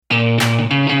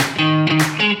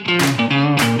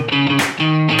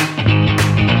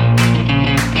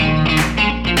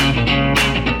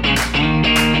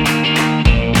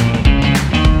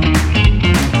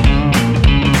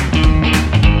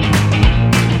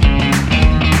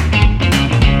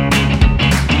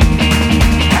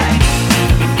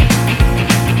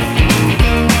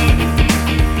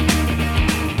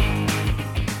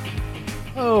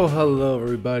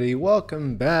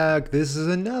welcome back. This is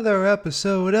another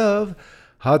episode of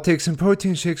Hot Takes and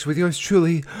Protein Shakes with yours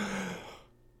truly,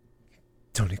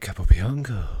 Tony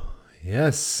Capobianco.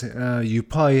 Yes, you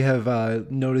probably have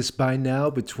noticed by now,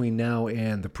 between now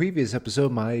and the previous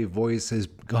episode, my voice has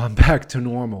gone back to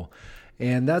normal.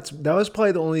 And that was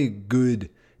probably the only good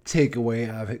takeaway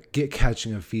of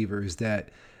catching a fever, is that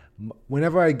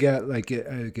whenever I get, like,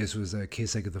 I guess it was a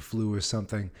case like of the flu or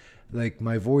something, like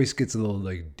my voice gets a little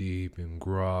like deep and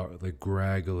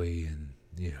graggly and,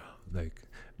 you know, like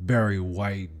very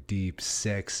white, deep,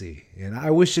 sexy. And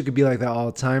I wish it could be like that all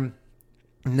the time.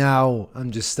 Now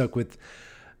I'm just stuck with,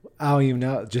 I don't even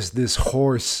know, just this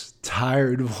hoarse,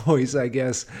 tired voice, I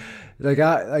guess. Like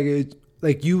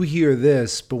you hear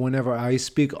this, but whenever I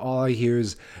speak, all I hear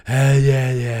is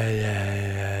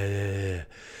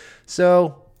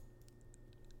so.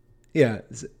 Yeah,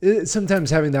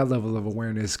 sometimes having that level of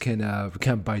awareness can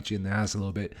bite you in the ass a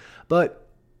little bit. But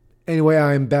anyway,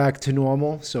 I'm back to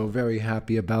normal, so very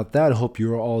happy about that. I hope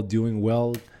you're all doing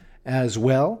well as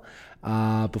well.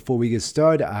 Before we get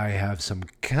started, I have some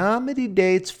comedy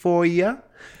dates for you.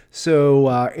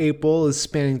 So April is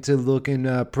spanning to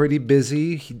looking pretty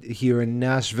busy here in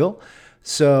Nashville.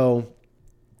 So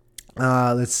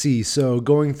let's see. So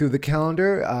going through the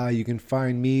calendar, you can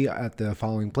find me at the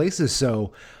following places.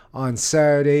 So on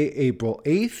Saturday, April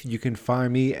 8th, you can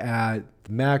find me at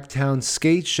Mactown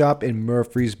Skate Shop in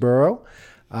Murfreesboro.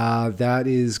 That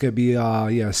is going to be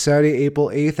Saturday, April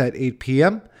 8th at 8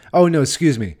 p.m. Oh, no,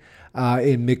 excuse me.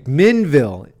 In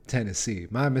McMinnville, Tennessee.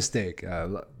 My mistake.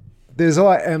 There's a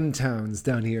lot of M-towns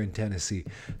down here in Tennessee.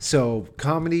 So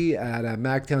comedy at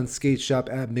Mactown Skate Shop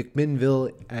at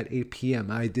McMinnville at 8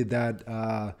 p.m. I did that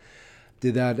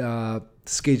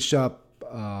skate shop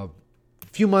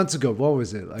few months ago. What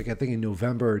was it? Like, I think in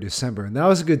November or December. And that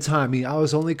was a good time. I mean, I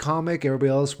was only comic. Everybody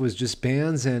else was just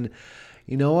bands. And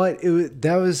you know what?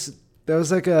 That was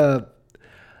like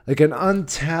an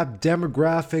untapped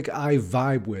demographic I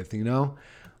vibe with, you know?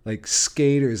 Like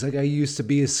skaters. Like, I used to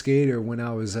be a skater when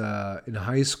I was in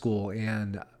high school.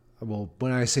 And, well,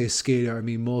 when I say skater, I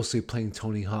mean mostly playing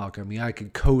Tony Hawk. I mean, I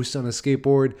could coast on a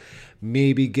skateboard,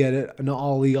 maybe get an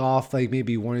ollie off like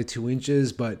maybe 1 or 2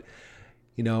 inches, but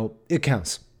you know, it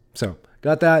counts. So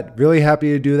got that. Really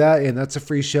happy to do that. And that's a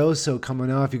free show. So coming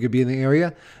off, you could be in the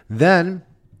area. Then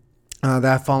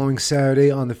that following Saturday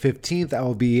on the 15th, I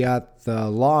will be at the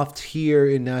Loft here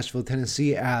in Nashville,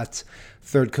 Tennessee at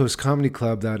Third Coast Comedy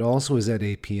Club. That also is at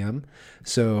 8 p.m.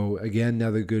 So again,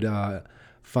 another good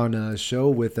fun show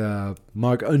with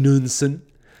Mark Anunsen.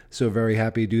 So very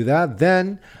happy to do that.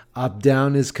 Then Up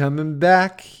Down is coming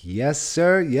back. Yes,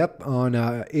 sir. Yep. On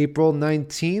April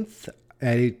 19th.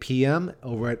 At 8 p.m.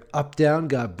 over at Up Down.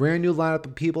 Got a brand new lineup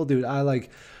of people. Dude,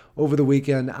 over the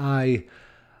weekend, I've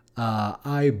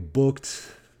booked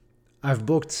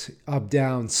Up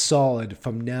Down solid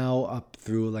from now up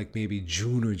through like maybe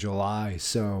June or July.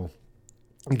 So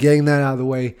getting that out of the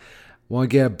way.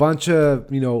 Want to get a bunch of,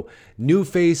 new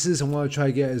faces. I want to try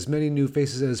to get as many new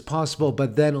faces as possible.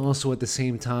 But then also at the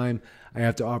same time, I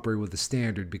have to operate with the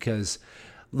standard because,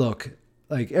 look,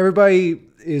 like, everybody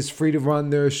is free to run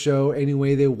their show any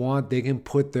way they want. They can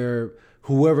put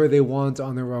whoever they want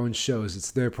on their own shows.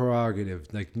 It's their prerogative.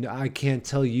 Like, I can't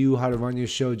tell you how to run your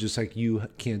show just like you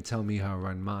can't tell me how to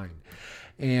run mine.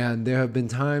 And there have been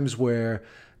times where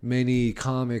many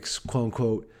comics, quote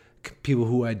unquote, people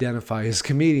who identify as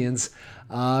comedians,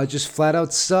 just flat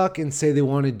out suck and say they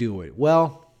want to do it.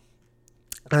 Well,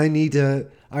 I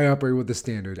operate with the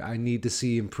standard. I need to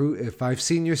see improve. If I've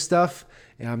seen your stuff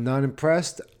and I'm not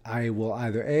impressed, I will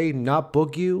either not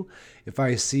book you. If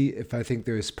I think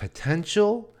there's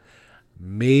potential,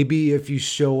 maybe if you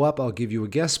show up, I'll give you a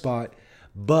guest spot.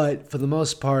 But for the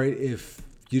most part, if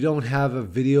you don't have a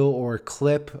video or a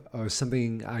clip or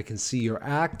something I can see your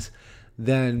act,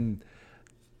 then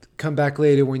come back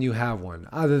later when you have one.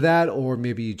 Either that, or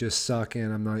maybe you just suck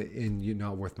and you're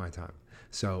not worth my time.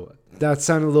 So that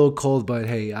sounded a little cold, but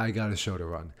hey, I got a show to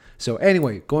run. So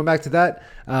anyway, going back to that,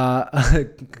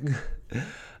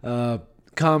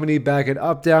 comedy back at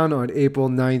Up Down on April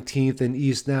 19th in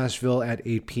East Nashville at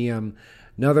 8 p.m.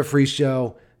 Another free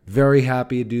show. Very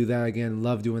happy to do that again.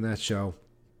 Love doing that show.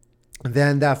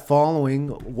 Then that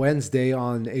following Wednesday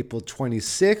on April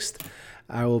 26th,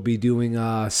 I will be doing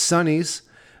Sonny's,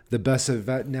 the best of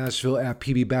Nashville at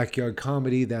PB Backyard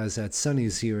Comedy. That is at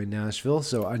Sonny's here in Nashville.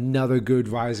 So another good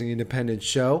rising independent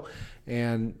show.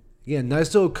 And yeah,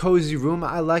 nice little cozy room.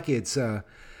 I like it. It's, and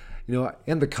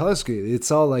the color scheme. It's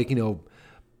all like,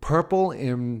 purple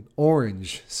and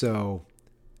orange. So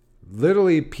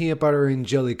literally peanut butter and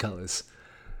jelly colors.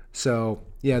 So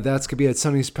yeah, that's going to be at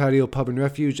Sunny's Patio Pub and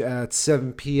Refuge at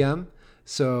 7 p.m.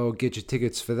 So get your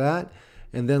tickets for that.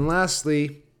 And then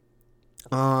lastly,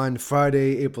 on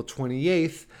Friday, April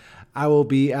 28th, I will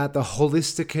be at the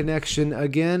Holistic Connection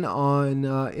again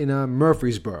in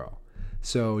Murfreesboro.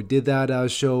 So did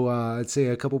that show, I'd say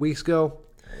a couple weeks ago.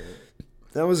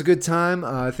 That was a good time.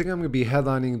 I think I'm going to be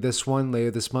headlining this one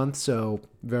later this month, so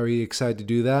very excited to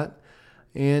do that.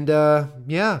 And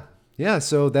yeah,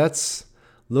 so that's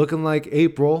looking like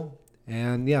April,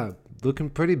 and yeah, looking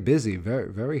pretty busy. Very,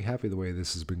 very happy the way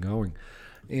this has been going.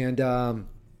 And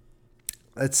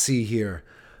let's see here.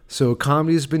 So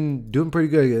comedy's been doing pretty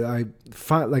good. I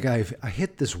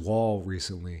hit this wall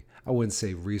recently. I wouldn't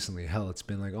say recently. Hell, it's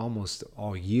been like almost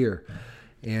all year.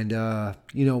 And,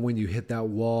 when you hit that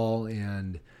wall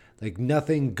and like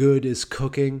nothing good is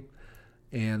cooking,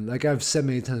 and like I've said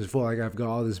many times before, like I've got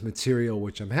all this material,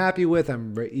 which I'm happy with.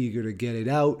 I'm very eager to get it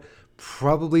out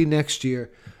probably next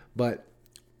year. But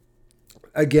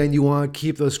again, you want to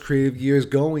keep those creative gears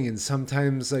going. And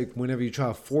sometimes like whenever you try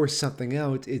to force something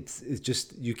out, it's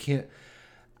just, you can't.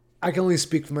 I can only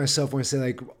speak for myself when I say,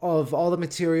 like, of all the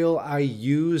material I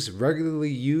regularly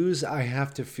use, I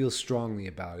have to feel strongly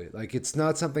about it. Like, it's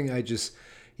not something I just,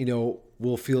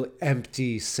 will feel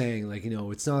empty saying. Like,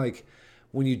 it's not like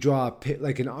when you draw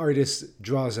like an artist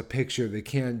draws a picture, they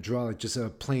can't draw like just a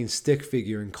plain stick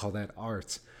figure and call that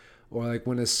art. Or like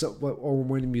when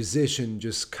a musician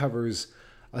just covers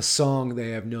a song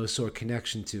they have no sort of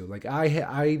connection to. Like,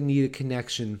 I need a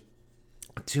connection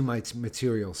to my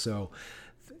material. So,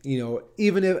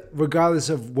 even if, regardless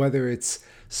of whether it's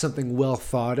something well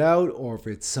thought out or if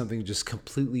it's something just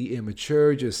completely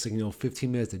immature, just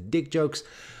 15 minutes of dick jokes,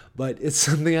 but it's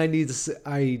something I need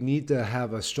to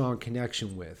have a strong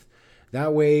connection with.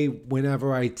 That way,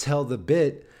 whenever I tell the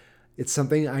bit, it's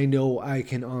something I know I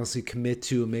can honestly commit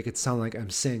to and make it sound like I'm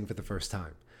saying for the first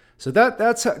time. So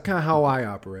that's kind of how I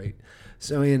operate.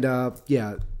 So, and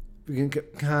yeah, we can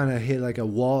kind of hit like a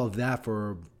wall of that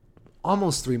for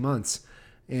almost 3 months.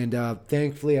 And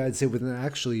thankfully, I'd say within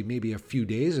actually maybe a few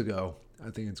days ago,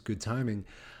 I think it's good timing,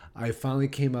 I finally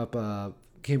came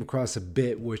across a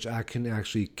bit which I can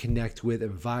actually connect with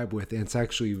and vibe with. And it's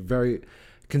actually very,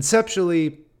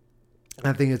 conceptually,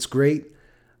 I think it's great.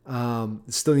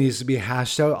 It still needs to be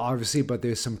hashed out, obviously, but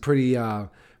there's some pretty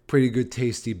good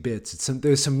tasty bits.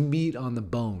 There's some meat on the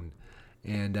bone.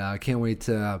 And I can't wait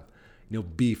to,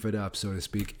 beef it up, so to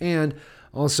speak. And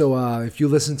also, if you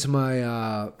listen to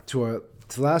my, to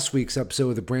last week's episode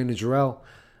with the Brandon Jarrell,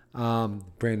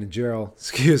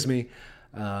 excuse me.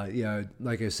 Yeah,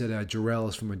 like I said, Jarrell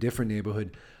is from a different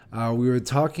neighborhood. We were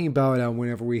talking about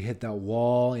whenever we hit that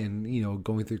wall and,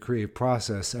 going through the creative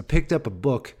process. I picked up a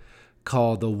book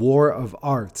called The War of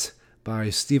Art by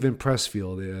Stephen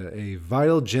Pressfield, a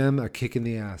vital gem, a kick in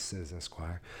the ass, says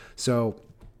Esquire. So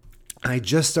I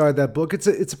just started that book.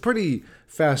 It's a pretty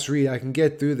fast read. I can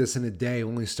get through this in a day. I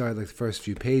only started like the first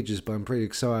few pages, but I'm pretty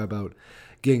excited about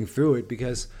getting through it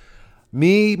because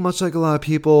me, much like a lot of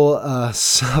people,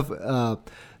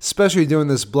 especially during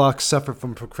this block, suffer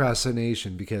from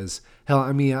procrastination because, hell,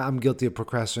 I'm guilty of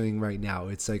procrastinating right now.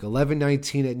 It's like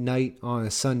 11:19 at night on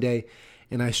a Sunday,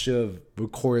 and I should have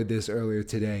recorded this earlier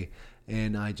today,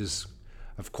 and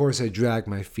of course, I dragged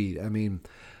my feet.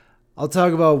 I'll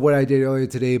talk about what I did earlier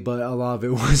today, but a lot of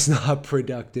it was not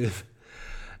productive.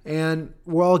 And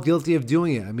we're all guilty of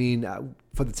doing it.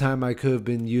 For the time I could have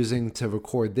been using to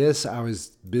record this, I was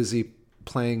busy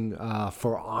playing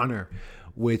For Honor,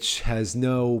 which has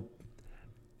no,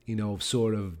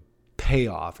 sort of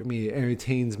payoff. It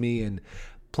entertains me and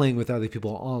playing with other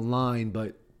people online,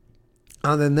 but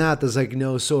other than that, there's like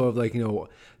no sort of like,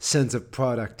 sense of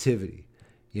productivity,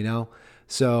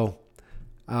 So,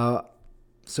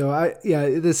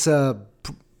 this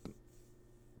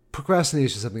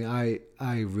procrastination is something I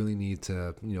really need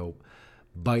to,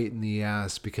 bite in the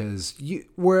ass because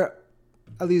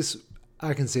at least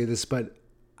I can say this, but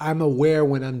I'm aware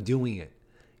when I'm doing it,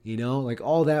 like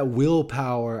all that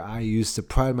willpower I used to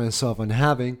pride myself on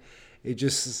having, it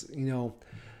just,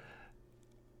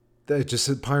 that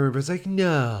just part of me is like,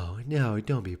 no,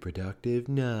 don't be productive.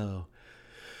 No,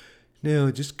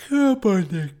 just come up on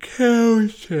the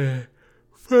couch and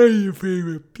find your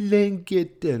favorite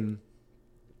blanket and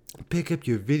pick up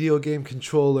your video game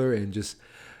controller and just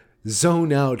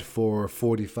zone out for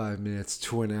 45 minutes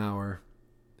to an hour.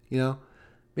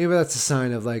 Maybe that's a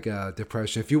sign of like a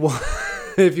depression. If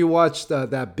you watched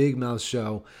that Big Mouth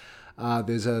show,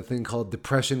 there's a thing called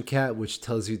Depression Cat, which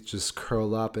tells you to just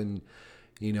curl up and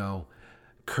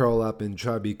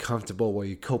try to be comfortable while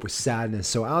you cope with sadness.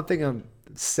 So I don't think I'm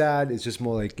sad. It's just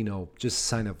more like, just a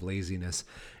sign of laziness.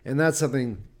 And that's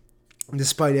something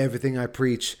despite everything I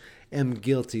preach, am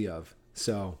guilty of.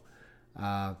 So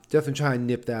definitely try and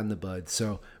nip that in the bud.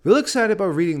 So really excited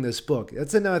about reading this book.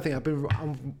 That's another thing I think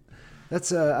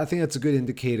that's a good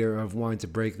indicator of wanting to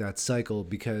break that cycle,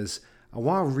 because I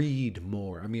want to read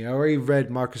more. I mean, I already read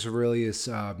Marcus Aurelius'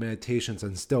 Meditations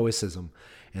on Stoicism,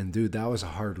 and dude, that was a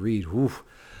hard read. Oof.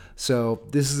 So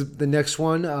this is the next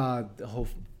one.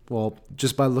 Well,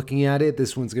 just by looking at it,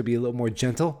 this one's going to be a little more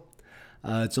gentle.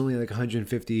 It's only like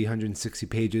 150, 160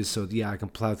 pages, so yeah, I can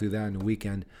plow through that in a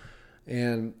weekend.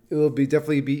 And it will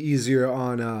definitely be easier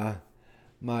on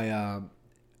my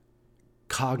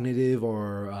cognitive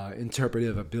or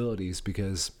interpretive abilities,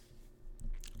 because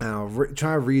trying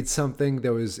to read something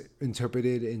that was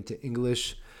interpreted into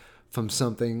English from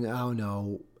something, I don't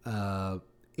know,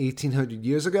 1800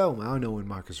 years ago. I don't know when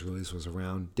Marcus Aurelius was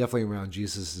around. Definitely around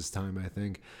Jesus' time, I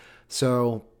think.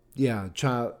 So, yeah,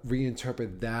 try to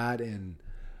reinterpret that, and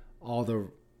all the,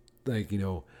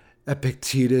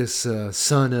 Epictetus,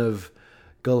 son of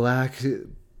Galactus,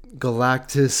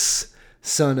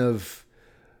 son of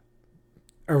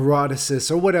Eroticus,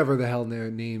 or whatever the hell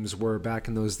their names were back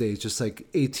in those days, just like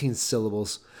 18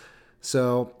 syllables.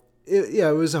 So,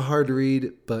 it was a hard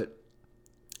read, but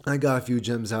I got a few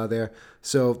gems out of there.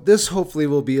 So this hopefully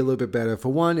will be a little bit better. For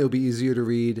one, it'll be easier to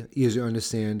read, easier to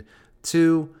understand.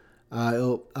 Two,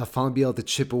 I'll finally be able to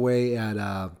chip away at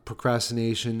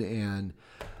procrastination and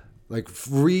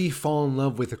fall in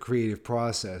love with the creative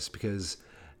process, because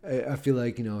I feel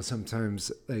like,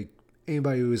 sometimes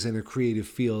anybody who's in a creative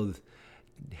field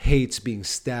hates being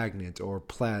stagnant or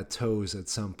plateaus at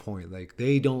some point. Like,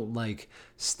 they don't like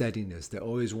steadiness. They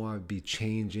always want to be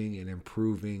changing and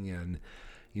improving and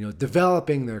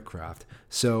developing their craft.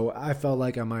 So I felt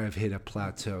like I might have hit a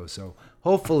plateau. So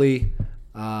hopefully,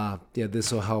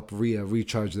 this will help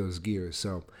recharge those gears.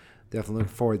 So definitely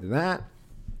looking forward to that.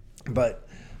 But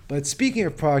speaking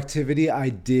of productivity, I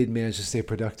did manage to stay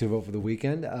productive over the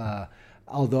weekend.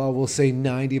 Although I will say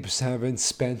 90% of it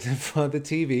spent in front of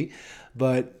the TV.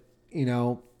 But,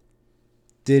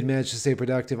 did manage to stay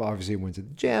productive. Obviously, went to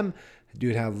the gym.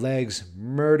 Dude had legs,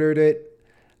 murdered it.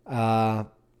 I'm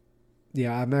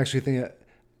actually thinking,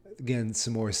 again,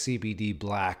 some more CBD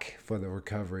black for the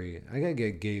recovery. I got to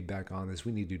get Gabe back on this.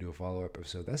 We need to do a follow-up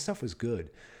episode. That stuff was good,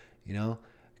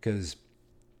 because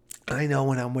I know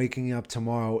when I'm waking up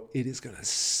tomorrow, it is going to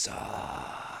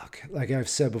suck. Like I've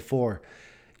said before,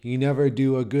 you never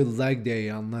do a good leg day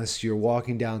unless you're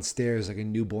walking downstairs like a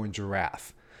newborn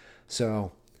giraffe.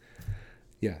 So,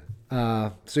 yeah.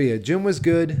 Gym was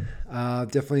good.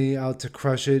 Definitely out to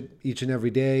crush it each and every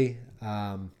day.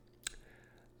 I'm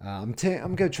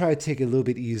gonna try to take it a little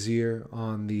bit easier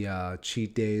on the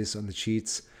cheat days, on the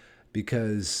cheats,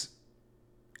 because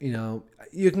you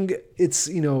can get,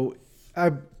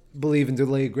 I believe in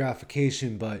delayed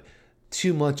gratification, but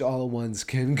too much all at once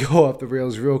can go off the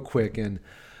rails real quick, and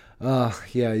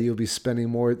you'll be spending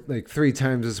more, like 3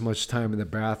 times as much time in the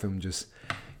bathroom just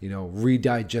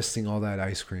redigesting all that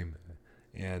ice cream.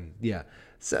 And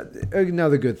so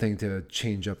another good thing to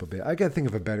change up a bit. I gotta think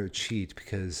of a better cheat,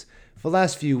 because for the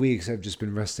last few weeks, I've just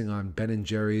been resting on Ben &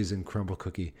 Jerry's and Crumble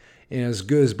Cookie. And as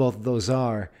good as both of those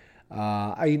are,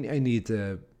 I need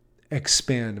to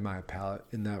expand my palate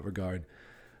in that regard.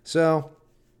 So,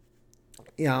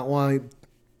 I'm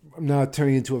not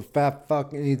turning into a fat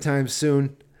fuck anytime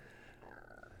soon.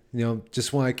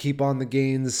 Just want to keep on the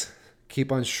gains,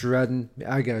 keep on shredding.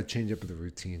 I got to change up the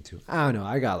routine too. I don't know.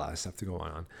 I got a lot of stuff to go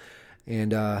on.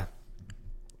 And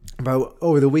but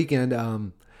over the weekend,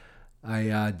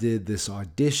 I did this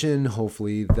audition.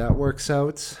 Hopefully that works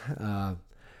out.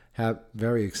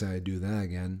 Very excited to do that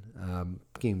again.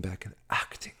 Getting back in the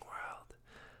acting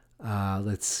world.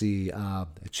 Let's see. I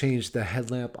changed the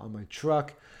headlamp on my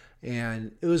truck,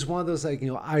 and it was one of those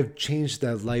I've changed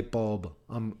that light bulb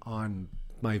on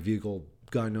my vehicle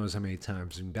God knows how many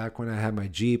times. And back when I had my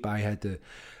Jeep, I had to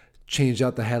change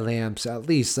out the headlamps at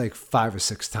least 5 or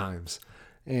 6 times.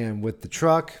 And with the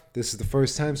truck, this is the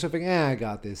first time. So I'm like, I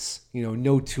got this.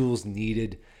 No tools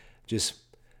needed. Just,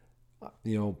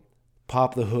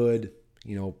 pop the hood,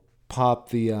 pop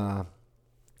the,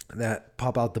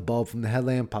 pop out the bulb from the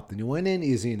headlamp, pop the new one in,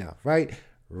 easy enough, right?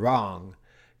 Wrong.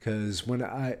 Because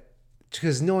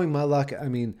knowing my luck,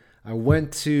 I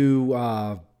went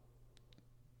to,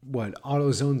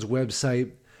 AutoZone's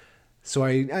website. So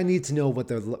I need to know what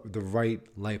the right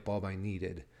light bulb I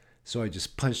needed. So I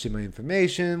just punched in my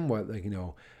information,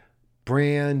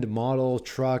 brand, model,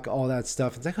 truck, all that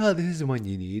stuff. It's this is the one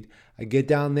you need. I get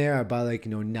down there, I buy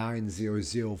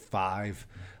 9005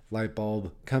 light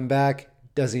bulb. Come back,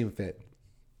 doesn't even fit.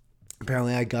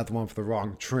 Apparently I got the one for the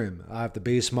wrong trim. I have the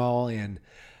base model, and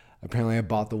Apparently, I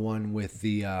bought the one with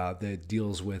the that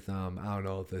deals with I don't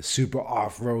know, the super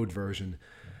off-road version.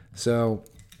 So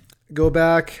go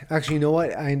back. Actually, you know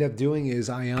what I ended up doing is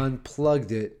I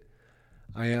unplugged it.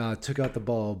 I took out the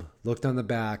bulb, looked on the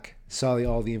back, saw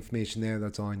all the information there.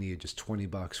 That's all I needed. Just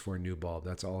 $20 for a new bulb.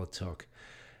 That's all it took,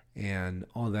 and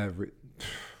all that.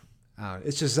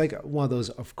 It's just like one of those,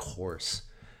 of course,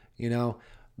 you know.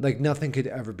 Like nothing could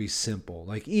ever be simple.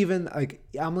 Like even like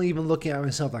I'm even looking at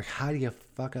myself like, how do you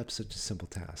fuck up such a simple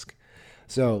task?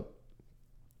 So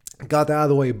got that out of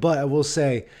the way. But I will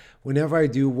say, whenever I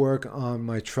do work on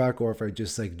my truck, or if I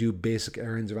just like do basic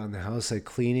errands around the house, like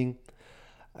cleaning,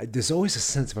 there's always a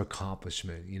sense of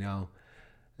accomplishment, you know.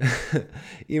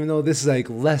 Even though this is like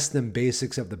less than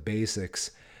basics of the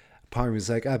basics, part of me is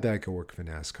like, I bet I could work for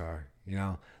NASCAR, you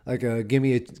know. Like give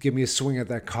me a swing at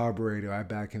that carburetor, I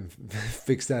bet I can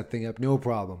fix that thing up, no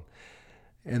problem.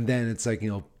 And then it's like,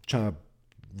 you know, trying to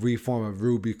reform a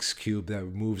Rubik's cube that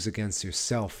moves against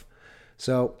yourself.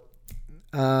 So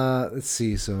let's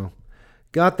see. So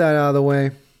got that out of the way.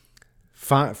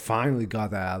 Finally got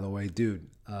that out of the way, dude.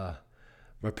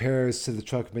 Repairs to the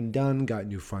truck have been done. Got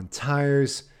new front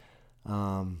tires.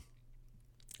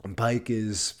 Bike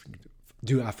is,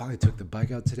 dude, I finally took the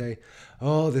bike out today.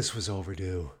 Oh, this was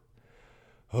overdue.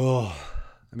 Oh,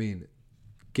 I mean,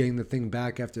 getting the thing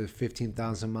back after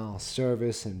 15,000 mile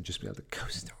service and just be able to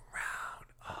coast around.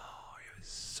 Oh, it was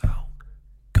so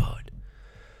good.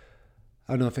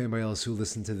 I don't know if anybody else who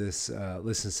listens to this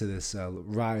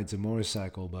rides a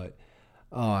motorcycle, but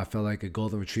oh, I felt like a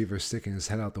golden retriever sticking his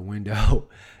head out the window.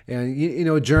 And, you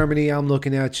know, Germany, I'm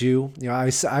looking at you. You know, I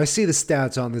see the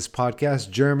stats on this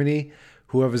podcast. Germany,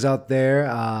 whoever's out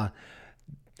there,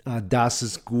 das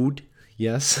ist gut.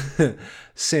 Yes.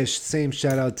 Same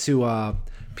shout out to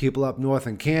people up north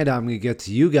in Canada. I'm going to get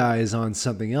to you guys on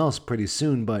something else pretty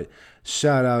soon, but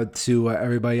shout out to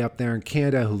everybody up there in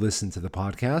Canada who listen to the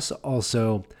podcast.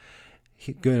 Also,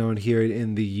 going on here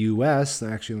in the U.S.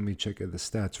 Actually, let me check the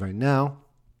stats right now.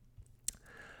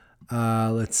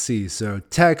 Let's see. So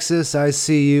Texas, I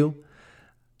see you.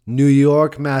 New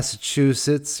York,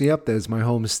 Massachusetts. Yep, there's my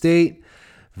home state.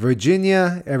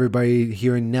 Virginia, everybody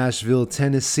here in Nashville,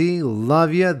 Tennessee,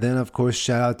 love you. Then, of course,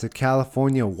 shout out to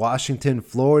California, Washington,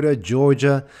 Florida,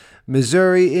 Georgia,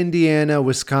 Missouri, Indiana,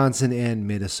 Wisconsin, and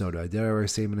Minnesota. Did I already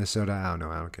say Minnesota? I don't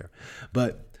know. I don't care.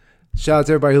 But shout out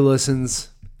to everybody who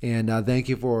listens. And thank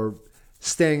you for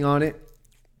staying on it.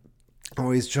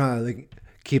 Always trying to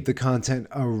keep the content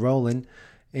rolling.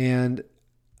 And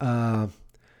yeah,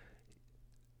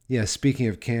 speaking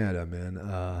of Canada,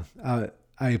 man,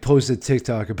 I posted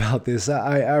TikTok about this.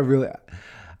 I really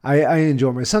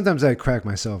enjoy my. Sometimes I crack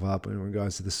myself up in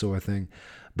regards to the sore thing,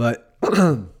 but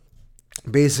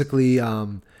basically,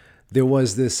 there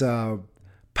was this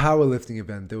powerlifting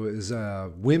event. There was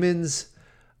women's.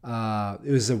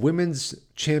 It was a women's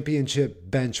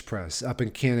championship bench press up in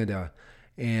Canada,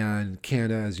 and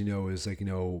Canada, as you know, is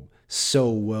so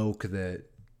woke that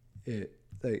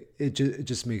it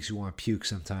just makes you want to puke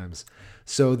sometimes.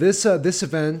 So this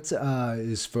event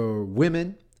is for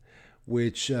women,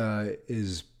 which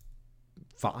is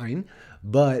fine,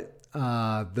 but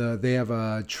they have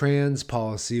a trans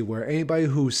policy where anybody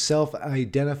who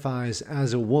self-identifies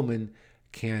as a woman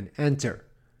can enter.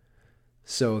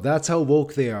 So that's how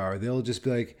woke they are. They'll just be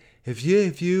like, if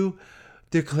you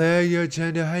declare your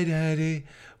gender identity,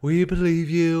 we believe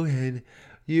you, and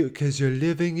you, because you're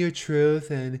living your truth,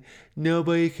 and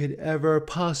nobody could ever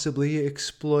possibly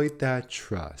exploit that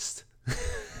trust.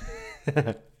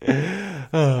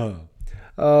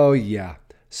 Oh yeah.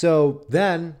 So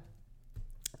then,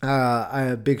 I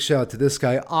have a big shout out to this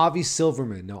guy, Avi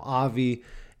Silverman. Now Avi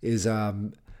is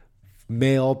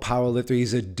male powerlifter.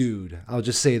 He's a dude. I'll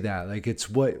just say that. Like, it's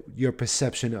what your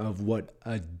perception of what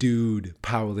a dude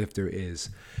powerlifter is.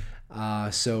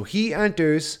 So he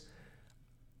enters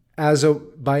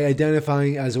by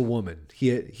identifying as a woman.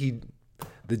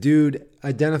 The dude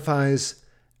identifies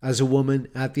as a woman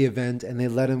at the event, and they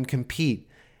let him compete.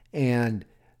 And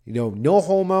no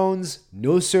hormones,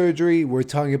 no surgery. We're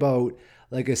talking about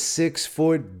like a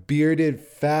 6-foot bearded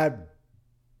fat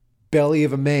belly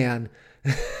of a man.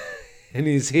 And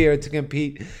he's here to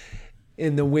compete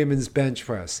in the women's bench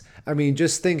press. I mean,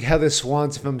 just think Heather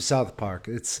Swanson from South Park.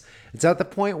 It's at the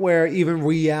point where even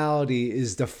reality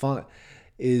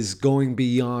is going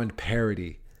beyond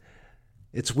parody.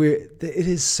 It's weird. It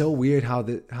is so weird how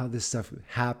this stuff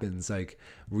happens. Like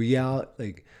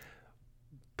reality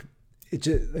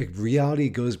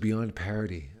goes beyond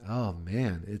parody. Oh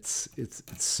man, it's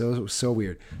so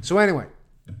weird. So anyway,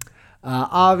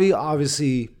 Avi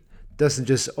obviously doesn't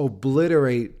just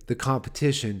obliterate the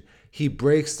competition. he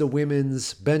breaks the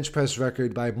women's bench press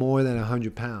record by more than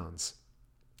 100 pounds.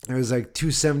 It was like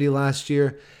 270 last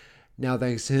year. Now,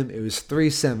 thanks to him, it was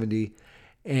 370.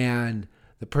 And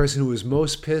the person who was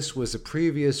most pissed was the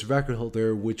previous record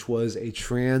holder, which was a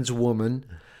trans woman.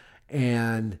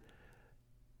 And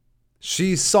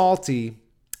she's salty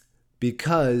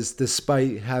because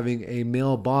despite having a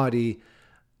male body,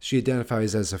 she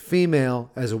identifies as a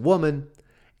female, as a woman.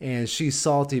 And she's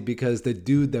salty because the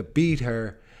dude that beat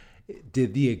her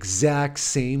did the exact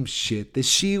same shit that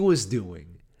she was doing.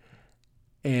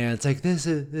 And it's like, this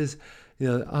is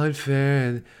unfair,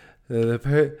 and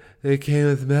they came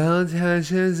with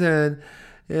malintentions, and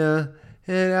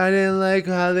and I didn't like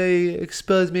how they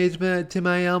exposed me to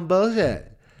my own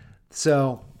bullshit.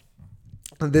 So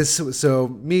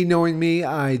me knowing me,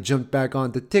 I jumped back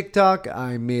onto TikTok.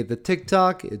 I made the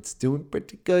TikTok. It's doing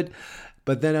pretty good.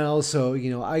 But then I also,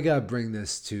 I got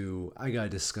to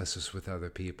discuss this with other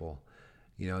people.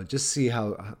 Just see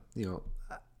how,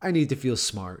 I need to feel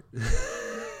smart.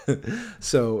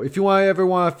 So if you ever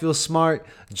want to feel smart,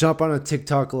 jump on a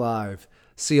TikTok live.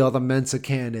 See all the Mensa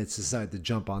candidates decide to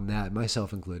jump on that,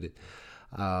 myself included.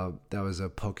 That was a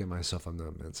poke at myself. I'm not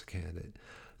a Mensa candidate.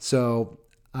 So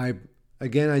I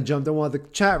jumped on one of the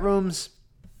chat rooms.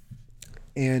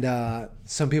 And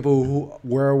some people who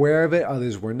were aware of it,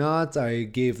 others were not. I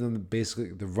gave them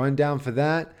basically the rundown for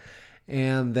that.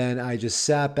 And then I just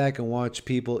sat back and watched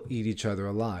people eat each other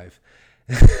alive.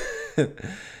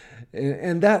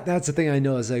 And that's the thing I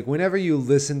know is like whenever you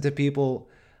listen to people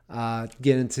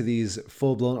get into these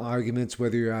full-blown arguments,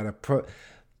 whether you're at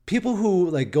people who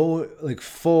like go like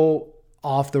full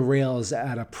off the rails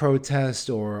at a protest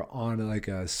or on like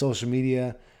a social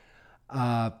media,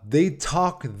 they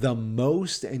talk the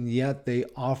most, and yet they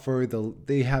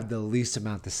have the least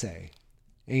amount to say.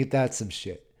 Ain't that some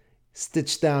shit?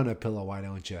 Stitch down a pillow, why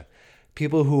don't you?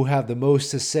 People who have the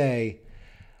most to say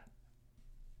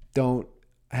don't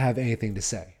have anything to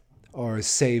say, or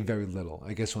say very little.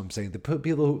 I guess what I'm saying. Let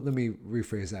me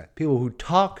rephrase that. People who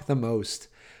talk the most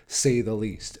say the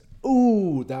least.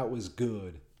 Ooh, that was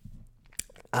good.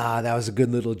 That was a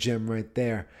good little gem right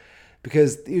there.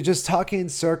 Because you're just talking in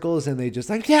circles and they just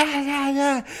like,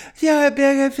 yeah.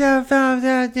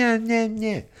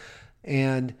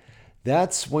 And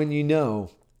that's when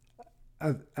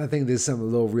I think there's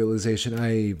some little realization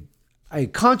I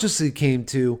consciously came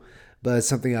to, but it's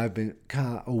something I've been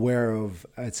kind of aware of,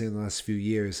 I'd say in the last few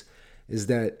years, is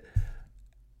that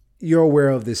you're aware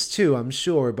of this too, I'm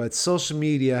sure, but social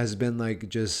media has been like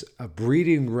just a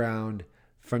breeding ground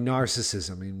for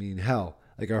narcissism. I mean, hell.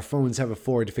 Like our phones have a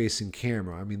forward-facing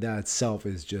camera. I mean, that itself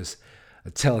is just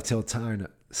a telltale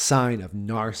sign of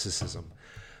narcissism.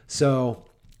 So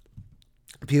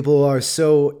people are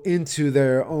so into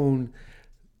their own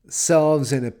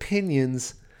selves and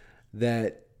opinions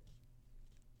that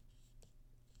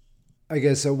I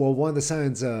guess, one of the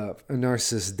signs a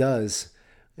narcissist does,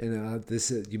 and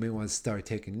you may want to start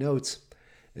taking notes,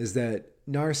 is that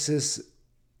narcissists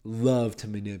love to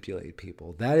manipulate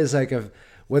people. That is like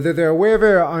whether they're aware of it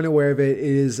or unaware of it, it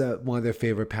is one of their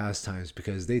favorite pastimes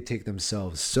because they take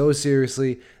themselves so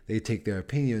seriously. They take their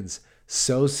opinions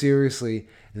so seriously.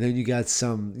 And then you got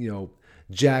some,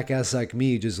 jackass like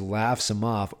me just laughs them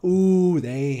off. Ooh,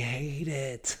 they hate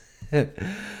it.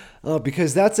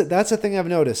 Because that's a thing I've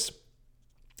noticed.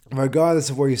 Regardless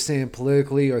of where you stand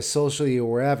politically or socially or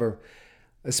wherever,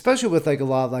 especially with like a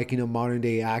lot of like, modern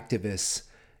day activists,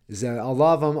 is that a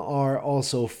lot of them are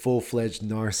also full-fledged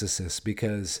narcissists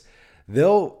because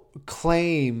they'll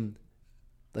claim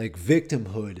like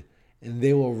victimhood and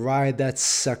they will ride that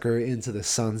sucker into the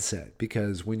sunset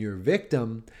because when you're a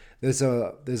victim, there's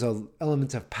a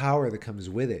element of power that comes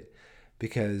with it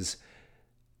because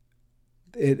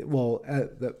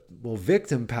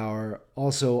victim power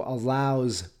also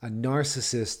allows a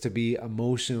narcissist to be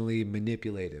emotionally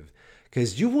manipulative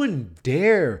because you wouldn't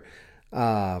dare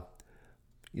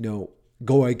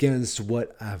go against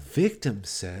what a victim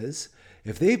says.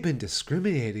 If they've been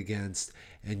discriminated against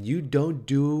and you don't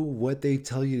do what they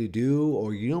tell you to do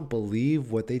or you don't believe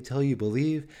what they tell you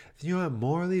believe, then you're a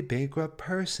morally bankrupt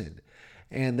person.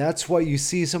 And that's why you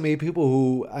see so many people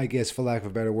who, I guess for lack of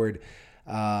a better word,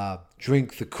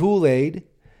 drink the Kool-Aid.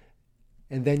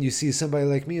 And then you see somebody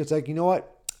like me, it's like, you know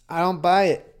what? I don't buy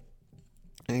it.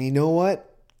 And you know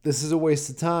what? This is a waste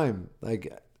of time.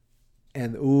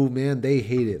 And ooh, man, they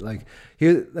hate it.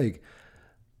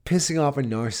 Pissing off a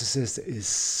narcissist is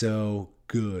so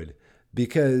good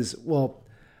because, one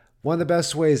of the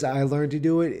best ways I learned to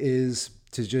do it is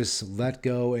to just let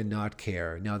go and not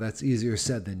care. Now, that's easier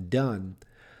said than done,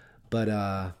 but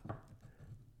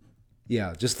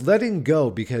just letting go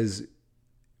because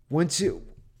once you,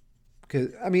 because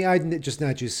I mean, I just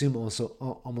naturally assume also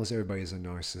almost everybody's a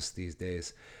narcissist these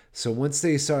days. So once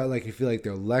they start, like, you feel like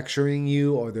they're lecturing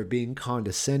you, or they're being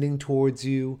condescending towards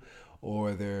you,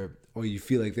 or you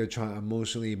feel like they're trying to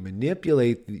emotionally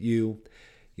manipulate you,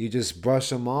 you just brush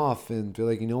them off and feel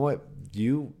like, you know what,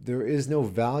 there is no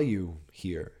value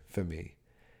here for me,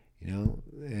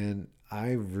 and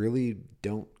I really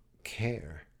don't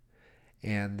care.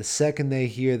 And the second they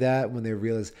hear that, when they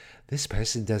realize this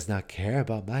person does not care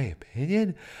about my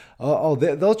opinion,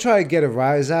 they'll try to get a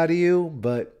rise out of you,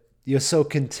 but you're so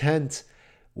content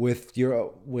with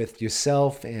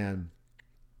yourself, and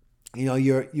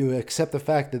you accept the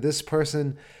fact that this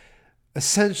person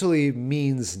essentially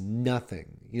means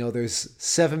nothing. There's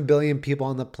 7 billion people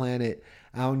on the planet.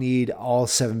 I don't need all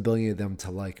 7 billion of them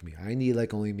to like me. I need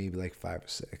only maybe 5 or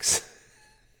 6.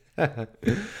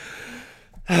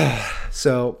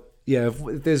 So yeah,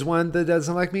 if there's one that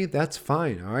doesn't like me, that's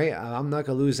fine. All right, I'm not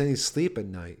gonna lose any sleep at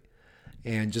night.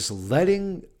 And just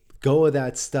letting go of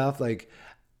that stuff, like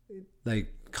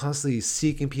constantly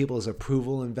seeking people's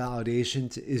approval and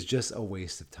validation, is just a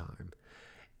waste of time.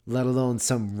 Let alone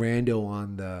some rando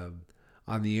on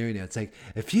the internet. It's like,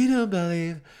 if you don't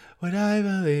believe what I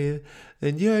believe,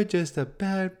 then you're just a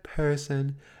bad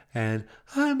person, and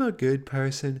I'm a good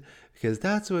person, because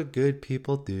that's what good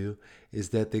people do, is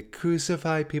that they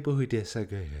crucify people who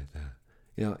disagree with them.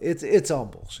 It's all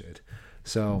bullshit.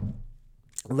 So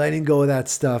letting go of that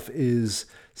stuff is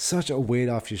such a weight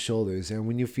off your shoulders. And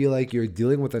when you feel like you're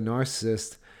dealing with a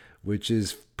narcissist, which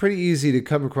is pretty easy to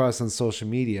come across on social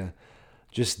media,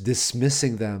 just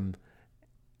dismissing them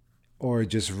or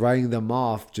just writing them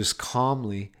off just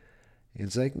calmly,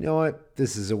 it's like, you know what,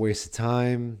 this is a waste of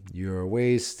time. You're a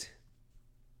waste.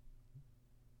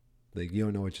 You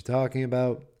don't know what you're talking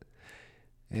about.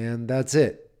 And that's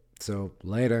it. So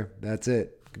later, that's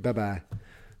it. Bye-bye.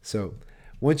 So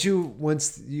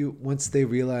once they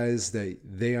realize that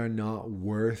they are not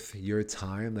worth your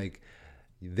time,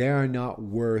 they are not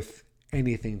worth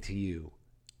anything to you.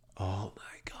 Oh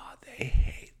my God, they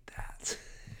hate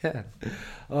that.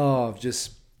 Oh,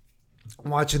 just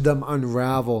watching them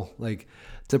unravel.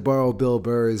 To borrow Bill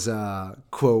Burr's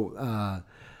quote,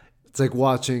 it's like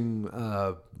watching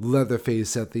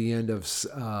Leatherface at the end of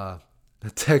a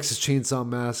Texas Chainsaw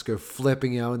Massacre,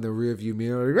 flipping out in the rearview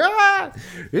mirror.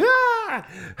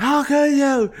 How can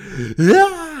you?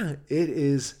 It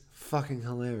is fucking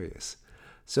hilarious.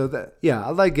 So I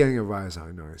like getting a rise on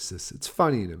a narcissist. It's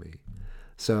funny to me.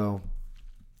 So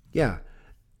yeah,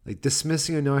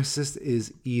 dismissing a narcissist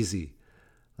is easy.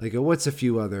 What's a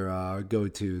few other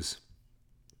go-tos?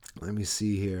 Let me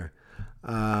see here.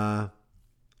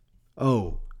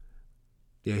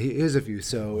 Yeah, here's a few.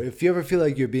 So if you ever feel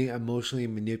like you're being emotionally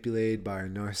manipulated by a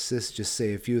narcissist, just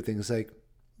say a few things like,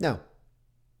 no.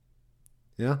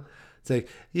 It's like,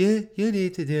 you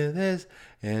need to do this,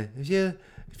 and if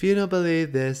you don't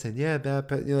believe this, and you're a bad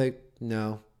person, you're like,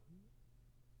 no.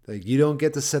 You don't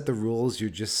get to set the rules.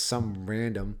 You're just some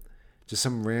rando.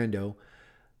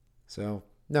 So,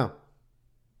 no.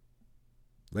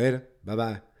 Later.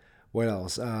 Bye-bye. What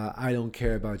else? I don't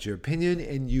care about your opinion,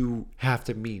 and you have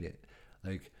to mean it.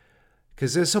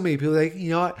 Because there's so many people I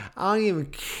don't even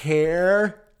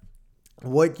care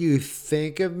what you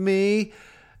think of me.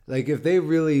 If they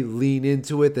really lean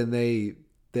into it, then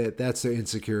that's their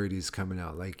insecurities coming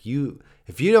out. If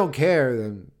you don't care,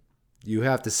 then you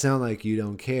have to sound like you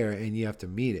don't care, and you have to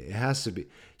mean it. It has to be,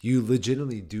 you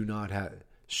legitimately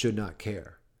should not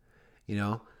care.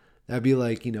 That'd be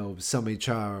like, somebody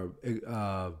try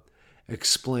to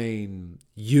explain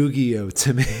Yu-Gi-Oh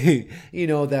to me.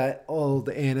 That old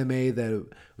anime that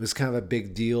was kind of a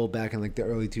big deal back in the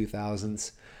early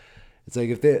 2000s. It's like,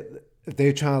 if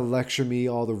they're trying to lecture me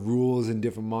all the rules and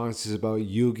different monsters about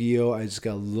Yu-Gi-Oh, I just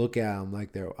gotta look at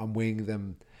them I'm weighing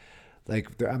them,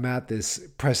 I'm at this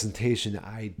presentation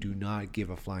I do not give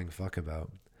a flying fuck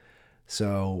about.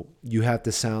 So you have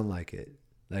to sound like it.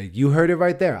 You heard it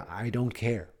right there. I don't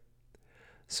care.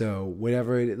 So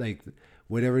whatever it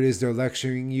is they're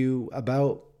lecturing you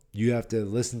about, you have to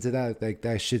listen to that.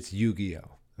 That shit's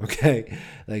Yu-Gi-Oh. Okay?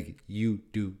 You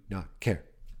do not care.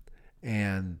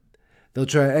 And they'll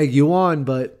try to egg you on,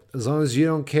 but as long as you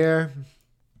don't care,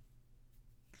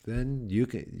 then you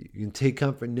can take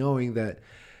comfort knowing that,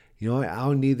 I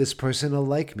don't need this person to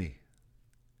like me.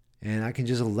 And I can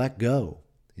just let go.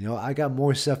 I got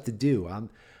more stuff to do. I'm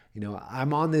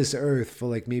on this earth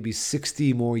for maybe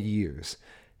 60 more years.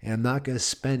 And I'm not going to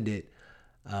spend it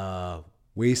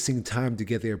wasting time to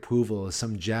get the approval of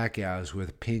some jackass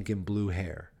with pink and blue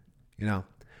hair.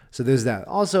 So there's that.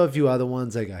 Also a few other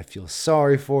ones, I feel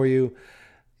sorry for you.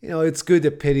 It's good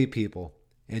to pity people.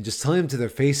 And just telling them to their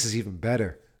face is even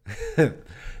better.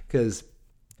 Because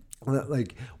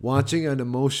like watching an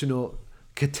emotional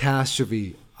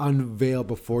catastrophe unveil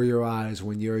before your eyes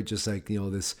when you're just like,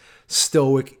 this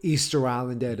stoic Easter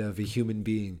Island of a human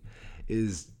being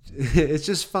it's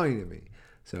just funny to me.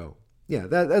 So yeah,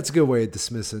 that's a good way to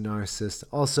dismiss a narcissist.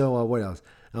 Also, what else?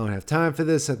 I don't have time for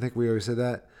this. I think we already said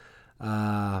that.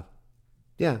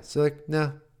 Yeah, so like,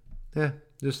 no, yeah,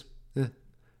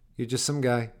 you're just some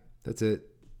guy. That's it.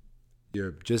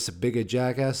 You're just as big a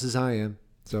jackass as I am.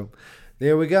 So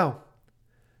there we go.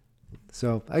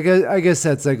 So I guess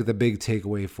that's like the big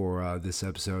takeaway for this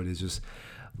episode is just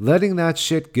letting that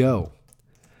shit go.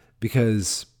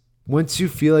 Because once you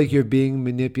feel like you're being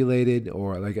manipulated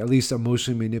or like at least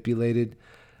emotionally manipulated,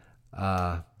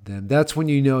 then that's when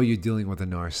you know you're dealing with a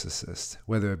narcissist.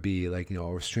 Whether it be like,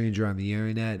 a stranger on the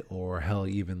internet or hell,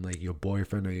 even like your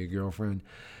boyfriend or your girlfriend.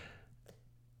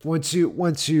 Once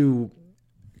you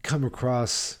come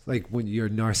across like when your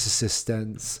narcissist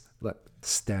sense,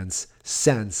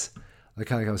 like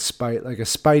kind of like a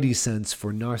spidey sense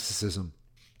for narcissism.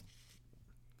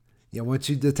 Yeah, once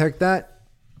you detect that,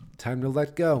 time to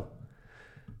let go.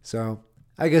 So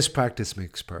I guess practice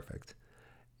makes perfect.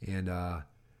 And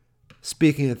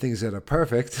speaking of things that are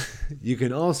perfect, you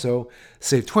can also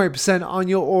save 20% on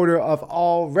your order of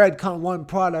all Redcon One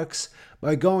products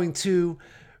by going to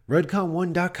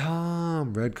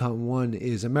redcon1.com. Redcon One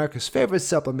is America's favorite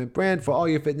supplement brand for all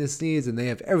your fitness needs, and they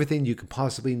have everything you could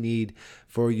possibly need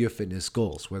for your fitness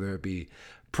goals, whether it be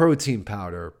protein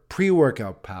powder,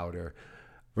 pre-workout powder,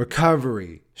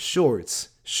 recovery, shorts,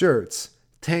 shirts,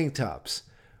 tank tops,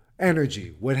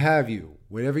 energy, what have you.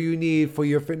 Whatever you need for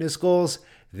your fitness goals,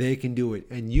 they can do it.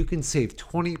 And you can save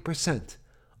 20%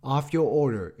 off your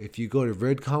order if you go to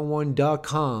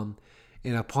redcon1.com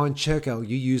and upon checkout,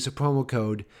 you use the promo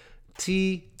code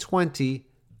T20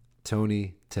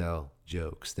 Tony Tell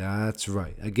Jokes. That's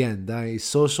right. Again, the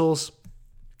socials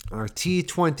are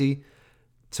T20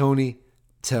 Tony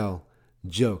Tell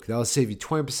Joke. That'll save you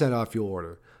 20% off your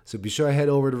order. So be sure to head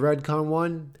over to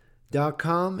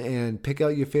redcon1.com and pick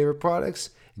out your favorite products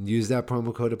and use that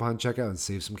promo code upon checkout and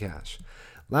save some cash.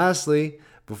 Lastly,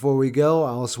 before we go, I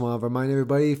also want to remind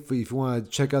everybody, if you want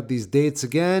to check out these dates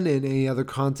again and any other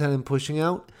content I'm pushing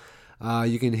out,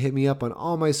 you can hit me up on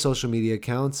all my social media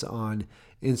accounts on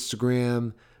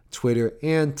Instagram, Twitter,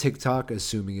 and TikTok,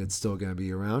 assuming it's still going to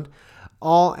be around,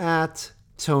 all at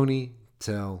Tony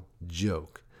Tell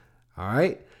Joke. All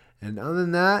right? And other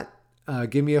than that,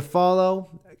 give me a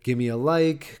follow, give me a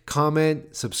like,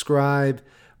 comment, subscribe,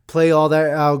 play all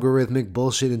that algorithmic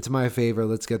bullshit into my favor.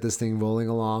 Let's get this thing rolling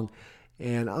along.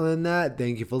 And other than that,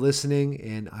 thank you for listening,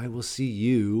 and I will see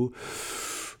you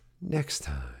next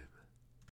time.